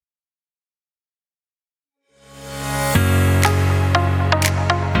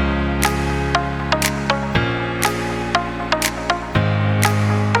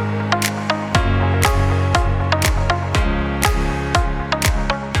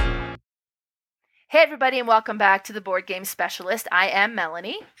Hey, everybody, and welcome back to the Board Game Specialist. I am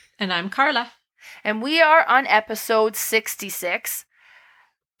Melanie. And I'm Carla. And we are on episode 66.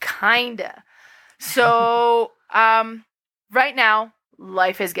 Kinda. So, right now,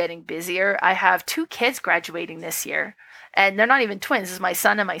 life is getting busier. I have 2 kids graduating this year. And they're not even twins. This is my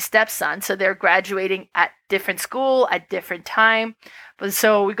son and my stepson. So they're graduating at different school at different time. But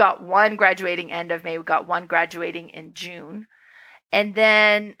so we got one graduating end of May. We got one graduating in June. And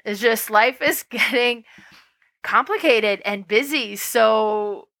then it's just life is getting complicated and busy.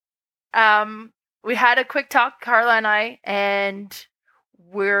 So we had a quick talk, Carla and I, and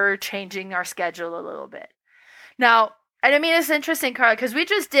we're changing our schedule a little bit. Now, and I mean, it's interesting, Carla, because we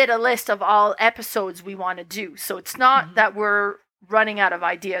just did a list of all episodes we want to do. So it's not that we're running out of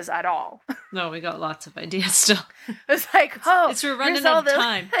ideas at all. No, we got lots of ideas still. It's like, we're running out of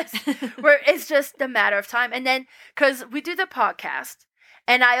time. It's just a matter of time. And then, because we do the podcast,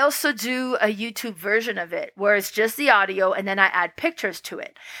 and I also do a YouTube version of it, where it's just the audio, and then I add pictures to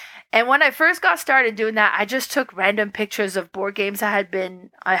it. And when I first got started doing that, I just took random pictures of board games I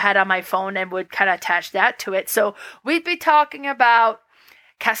had on my phone and would kind of attach that to it. So we'd be talking about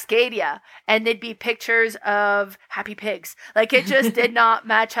Cascadia, and they'd be pictures of Happy Pigs. Like, it just did not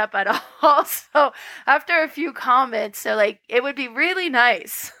match up at all. So after a few comments, they're like, it would be really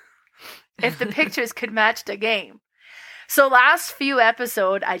nice if the pictures could match the game. So last few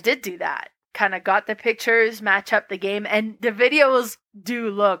episodes, I did do that. Kind of got the pictures, match up the game, and the videos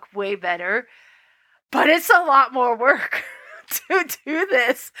do look way better. But it's a lot more work to do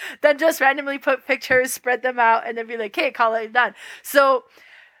this than just randomly put pictures, spread them out, and then be like, hey, call it done. So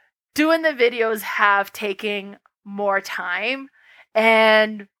doing the videos have taken more time,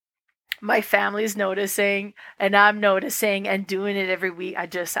 and my family's noticing, and I'm noticing, and doing it every week,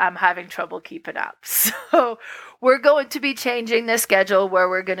 I'm having trouble keeping up. So we're going to be changing the schedule where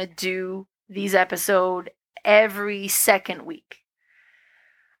we're going to do these episodes every second week.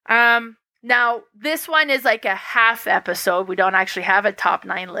 Now, this one is like a half episode. We don't actually have a top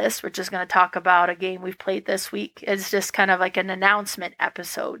 9 list. We're just going to talk about a game we've played this week. It's just kind of like an announcement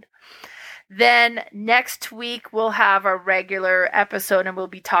episode. Then next week, we'll have a regular episode, and we'll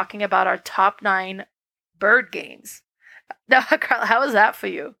be talking about our top 9 bird games. Now, Carla, how was that for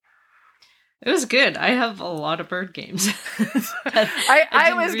you? It was good. I have a lot of bird games.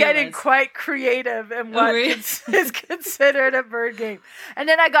 I was getting quite creative in what is considered a bird game. And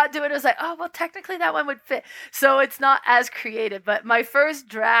then I got to it, I was like, oh, well, technically that one would fit. So it's not as creative. But my first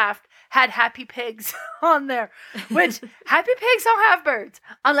draft had Happy Pigs on there, which Happy Pigs don't have birds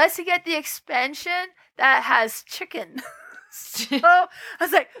unless you get the expansion that has chicken. So I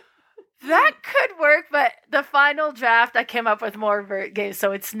was like, that could work. But the final draft, I came up with more bird games.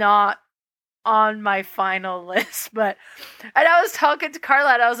 So it's not on my final list. And I was talking to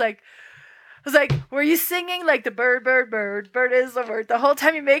Carla, and I was like, were you singing like the bird is the word the whole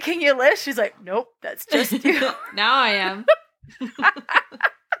time you're making your list? She's like, nope, that's just you. Now I am.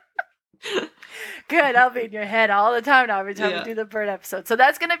 Good, I'll be in your head all the time now every time we do the bird episode. So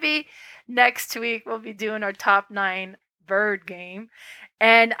that's gonna be next week. We'll be doing our top 9 bird game,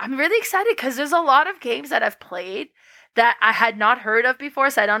 and I'm really excited because there's a lot of games that I've played that I had not heard of before.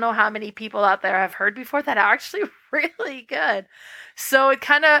 So I don't know how many people out there have heard before that are actually really good. So it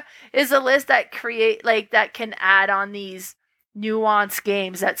kind of is a list that that can add on these nuanced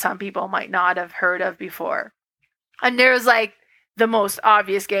games that some people might not have heard of before. And there's like the most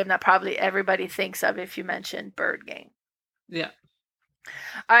obvious game that probably everybody thinks of if you mention bird game. Yeah.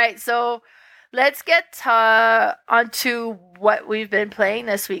 All right. So let's get onto what we've been playing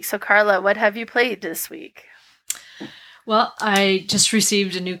this week. So Carla, what have you played this week? Well, I just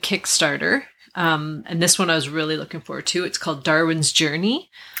received a new Kickstarter, and this one I was really looking forward to. It's called Darwin's Journey.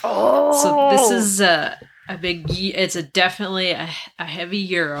 Oh! So this is it's definitely a heavy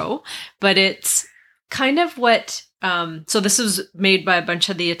euro, but it's kind of what, so this was made by a bunch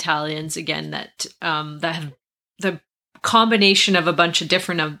of the Italians, again, that have the combination of a bunch of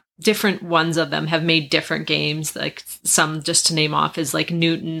different ones of them have made different games, like some, just to name off, is like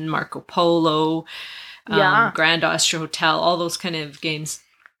Newton, Marco Polo, Grand Austria Hotel, all those kind of games.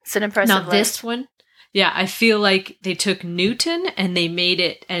 It's an impressive list. This one, I feel like they took Newton and they made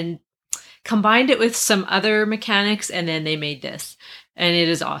it and combined it with some other mechanics, and then they made this. And it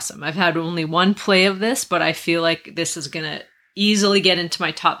is awesome. I've had only one play of this, but I feel like this is going to easily get into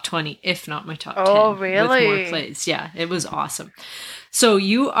my top 20, if not my top 10. Oh, really? With more plays. Yeah, it was awesome. So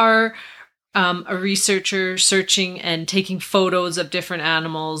you are a researcher searching and taking photos of different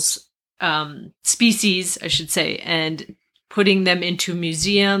animals, species, I should say, and putting them into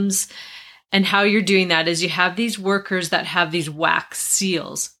museums. And how you're doing that is you have these workers that have these wax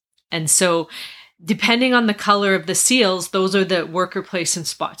seals. And so depending on the color of the seals, those are the worker placement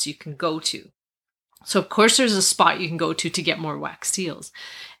spots you can go to. So of course there's a spot you can go to get more wax seals.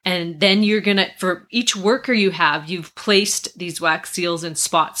 And then you're going to, for each worker you've placed these wax seals in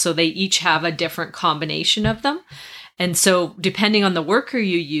spots. So they each have a different combination of them. And so depending on the worker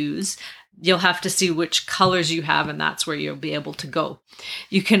you use, you'll have to see which colors you have, and that's where you'll be able to go.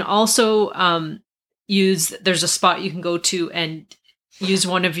 You can also there's a spot you can go to and use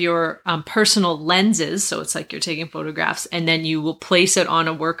one of your personal lenses. So it's like you're taking photographs, and then you will place it on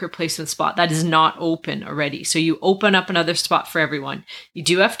a worker placement spot that is not open already. So you open up another spot for everyone. You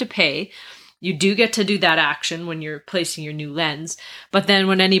do have to pay. You do get to do that action when you're placing your new lens. But then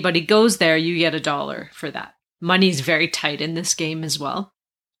when anybody goes there, you get $1 for that. Money's very tight in this game as well.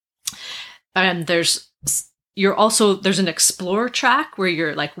 And there's an explore track where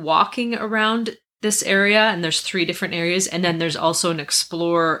you're like walking around this area, and there's 3 different areas. And then there's also an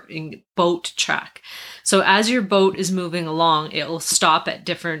exploring boat track. So as your boat is moving along, it will stop at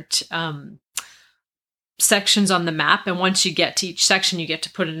different sections on the map. And once you get to each section, you get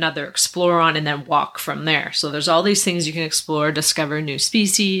to put another explore on and then walk from there. So there's all these things you can explore, discover new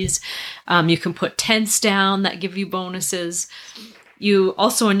species. You can put tents down that give you bonuses. You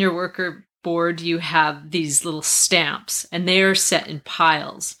also, on your worker board, you have these little stamps, and they are set in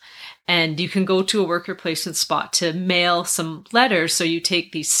piles. And you can go to a worker placement spot to mail some letters, so you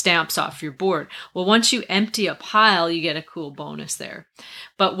take these stamps off your board. Well, once you empty a pile, you get a cool bonus there.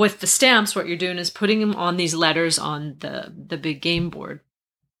 But with the stamps, what you're doing is putting them on these letters on the big game board.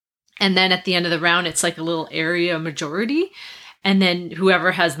 And then at the end of the round, it's like a little area majority. And then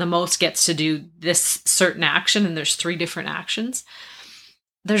whoever has the most gets to do this certain action, and there's 3 different actions.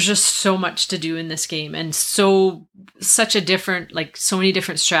 There's just so much to do in this game, and such a different, like so many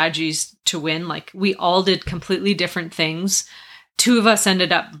different strategies to win. Like we all did completely different things. 2 of us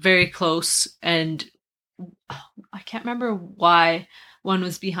ended up very close, and I can't remember why one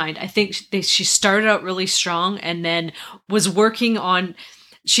was behind. I think she started out really strong and then was working on,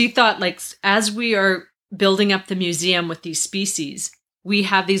 she thought like, as we are building up the museum with these species, we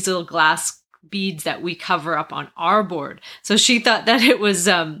have these little glass beads that we cover up on our board. So she thought that it was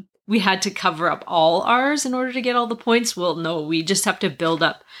we had to cover up all ours in order to get all the points. Well, no, we just have to build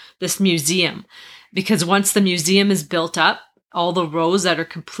up this museum, because once the museum is built up, all the rows that are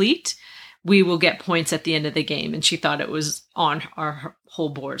complete, we will get points at the end of the game. And she thought it was on our whole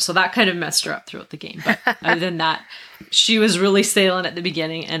board. So that kind of messed her up throughout the game. But other than that, she was really sailing at the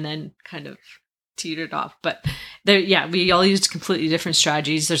beginning and then kind of teetered off. But we all used completely different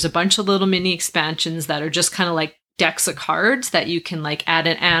strategies. There's a bunch of little mini expansions that are just kind of like decks of cards that you can like add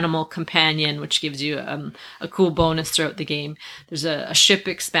an animal companion, which gives you a cool bonus throughout the game. There's a ship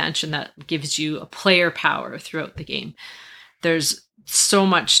expansion that gives you a player power throughout the game. There's so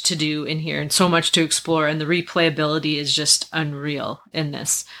much to do in here and so much to explore, and the replayability is just unreal in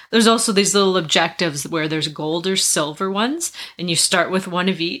this. There's also these little objectives where there's gold or silver ones, and you start with 1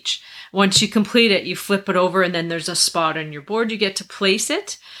 of each. Once you complete it, you flip it over, and then there's a spot on your board. You get to place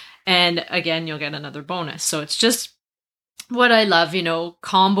it, and again, you'll get another bonus. So it's just what I love,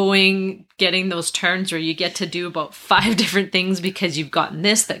 comboing, getting those turns where you get to do about 5 different things because you've gotten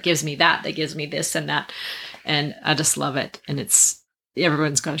this, that gives me that gives me this and that. And I just love it. And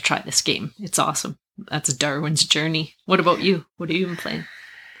everyone's got to try this game. It's awesome. That's Darwin's Journey. What about you? What are you even playing?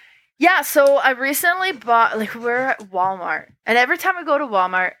 Yeah, so I recently bought, we're at Walmart, and every time I go to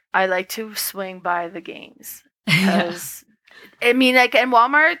Walmart, I like to swing by the games. Because, and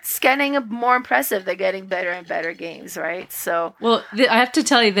Walmart's getting more impressive. They're getting better and better games, right? So. Well, I have to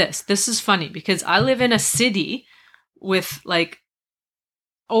tell you this. This is funny, because I live in a city with,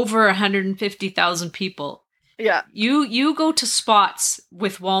 over 150,000 people. Yeah. You go to spots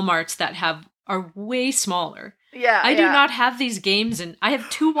with Walmarts that are way smaller. Yeah. I do not have these games, and I have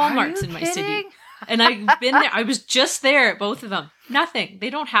 2 Walmarts in my city. And I've been there. I was just there at both of them. Nothing. They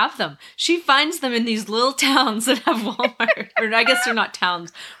don't have them. She finds them in these little towns that have Walmart. Or I guess they're not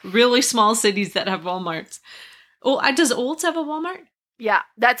towns. Really small cities that have Walmarts. Oh, does Olds have a Walmart? Yeah,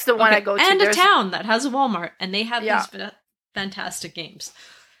 that's the one I go to. And a town that has a Walmart, and they have these fantastic games.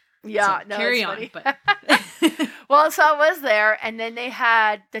 Yeah, so carry on. But well, so I was there, and then they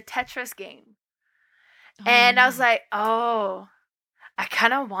had the Tetris game. And I was like, oh, I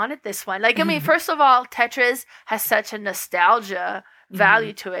kind of wanted this one. First of all, Tetris has such a nostalgia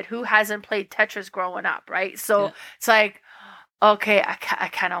value to it. Who hasn't played Tetris growing up, right? So it's like, okay, I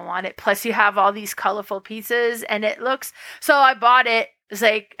kind of want it. Plus, you have all these colorful pieces, and it looks. So I bought it.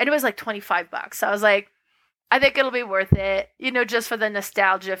 And it was like $25. So I was like, I think it'll be worth it, just for the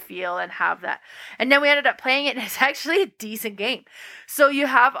nostalgia feel and have that. And then we ended up playing it, and it's actually a decent game. So you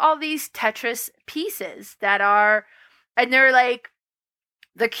have all these Tetris pieces and they're like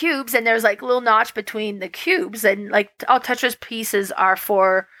the cubes, and there's like a little notch between the cubes, and like all Tetris pieces are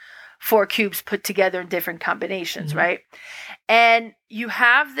four cubes put together in different combinations, right? And you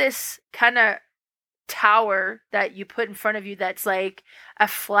have this kind of tower that you put in front of you that's like a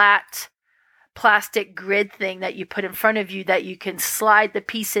flat plastic grid thing that you put in front of you that you can slide the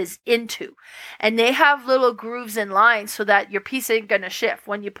pieces into. And they have little grooves and lines so that your piece ain't going to shift.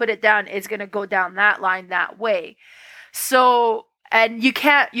 When you put it down, it's going to go down that line that way. So, and you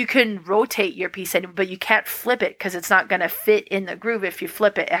can rotate your piece, but you can't flip it because it's not going to fit in the groove. If you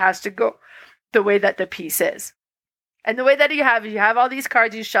flip it, it has to go the way that the piece is. And the way that you have all these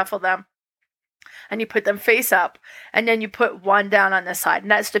cards, you shuffle them, and you put them face up, and then you put one down on the side,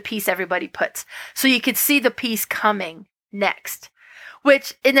 and that's the piece everybody puts. So you could see the piece coming next,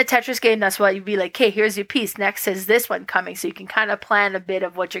 which in the Tetris game, that's why you'd be like, okay, here's your piece. Next is this one coming, so you can kind of plan a bit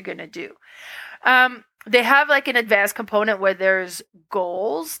of what you're going to do. They have like an advanced component where there's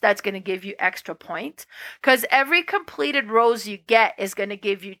goals that's going to give you extra points, because every completed rows you get is going to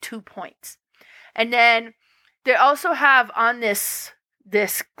give you 2 points. And then they also have on this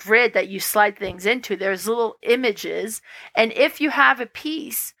grid that you slide things into, there's little images, and if you have a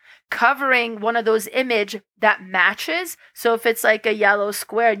piece covering one of those image that matches, so if it's like a yellow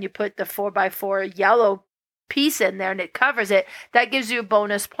square and you put the 4x4 yellow piece in there and it covers it, that gives you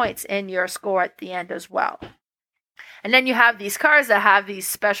bonus points in your score at the end as well. And then you have these cards that have these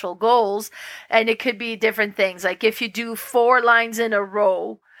special goals, and it could be different things, like if you do 4 lines in a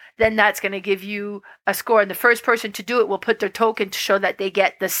row, then that's going to give you a score. And the first person to do it will put their token to show that they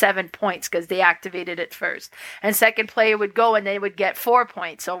get the 7 points because they activated it first. And second player would go and they would get 4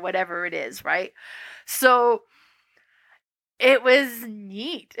 points or whatever it is, right? So it was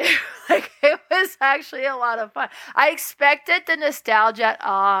neat. It was actually a lot of fun. I expected the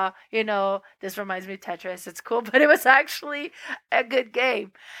nostalgia. This reminds me of Tetris. It's cool, but it was actually a good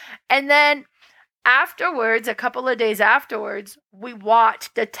game. And then afterwards, a couple of days afterwards, we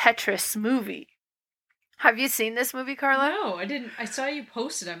watched the Tetris movie. Have you seen this movie, Carla? No, I didn't. I saw you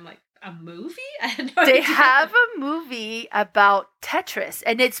posted. I'm like, a movie? I had no idea. They have a movie about Tetris,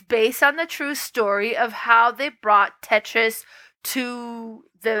 and it's based on the true story of how they brought Tetris to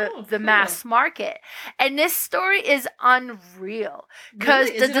the mass market. And this story is unreal because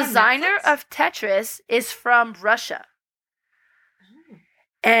the designer of Tetris is from Russia. Oh.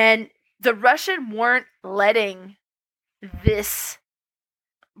 And the Russian weren't letting this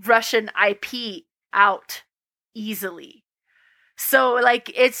Russian IP out easily. So,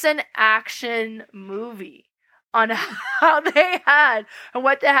 it's an action movie on how they had and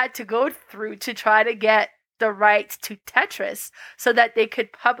what they had to go through to try to get the rights to Tetris so that they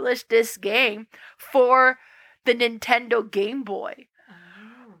could publish this game for the Nintendo Game Boy.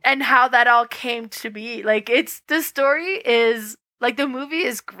 Oh. And how that all came to be. The story is, the movie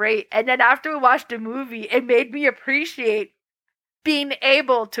is great. And then after we watched the movie, it made me appreciate being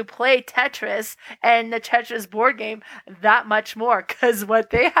able to play Tetris and the Tetris board game that much more, because what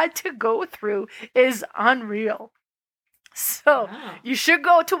they had to go through is unreal. So You should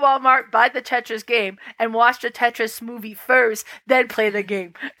go to Walmart, buy the Tetris game, and watch the Tetris movie first, then play the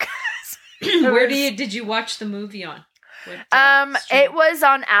game. Where did you watch the movie on? It was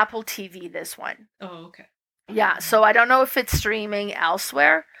on Apple TV, this one. Oh, okay. Yeah, so I don't know if it's streaming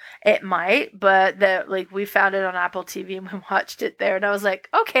elsewhere. It might, but we found it on Apple TV and we watched it there. And I was like,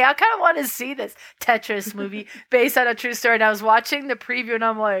 okay, I kind of want to see this Tetris movie based on a true story. And I was watching the preview and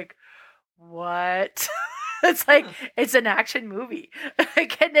I'm like, what? It's it's an action movie.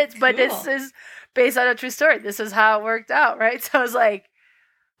 But this is based on a true story. This is how it worked out, right? So I was like,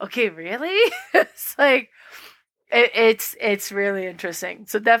 okay, really? It's really interesting.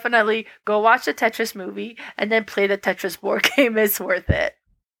 So definitely go watch the Tetris movie and then play the Tetris board game. It's worth it.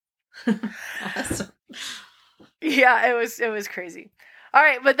 Awesome. Yeah, it was crazy. All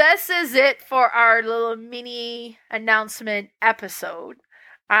right, but this is it for our little mini announcement episode.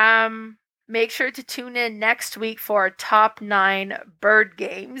 Make sure to tune in next week for our top 9 bird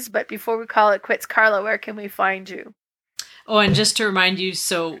games. But before we call it quits, Carla, where can we find you? Oh, and just to remind you,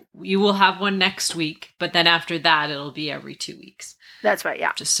 so you will have one next week, but then after that, it'll be every 2 weeks. That's right,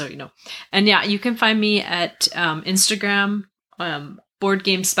 yeah. Just so you know. And yeah, you can find me at Instagram, Board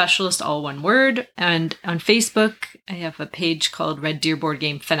Game Specialist, all one word. And on Facebook, I have a page called Red Deer Board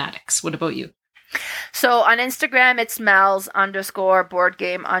Game Fanatics. What about you? So on Instagram, it's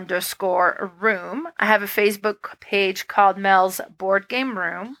Mel's_boardgame_room. I have a Facebook page called Mel's Board Game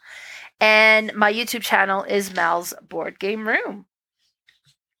Room. And my YouTube channel is Mal's Board Game Room.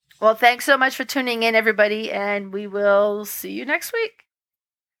 Well, thanks so much for tuning in, everybody, and we will see you next week.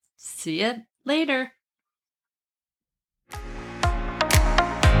 See you later.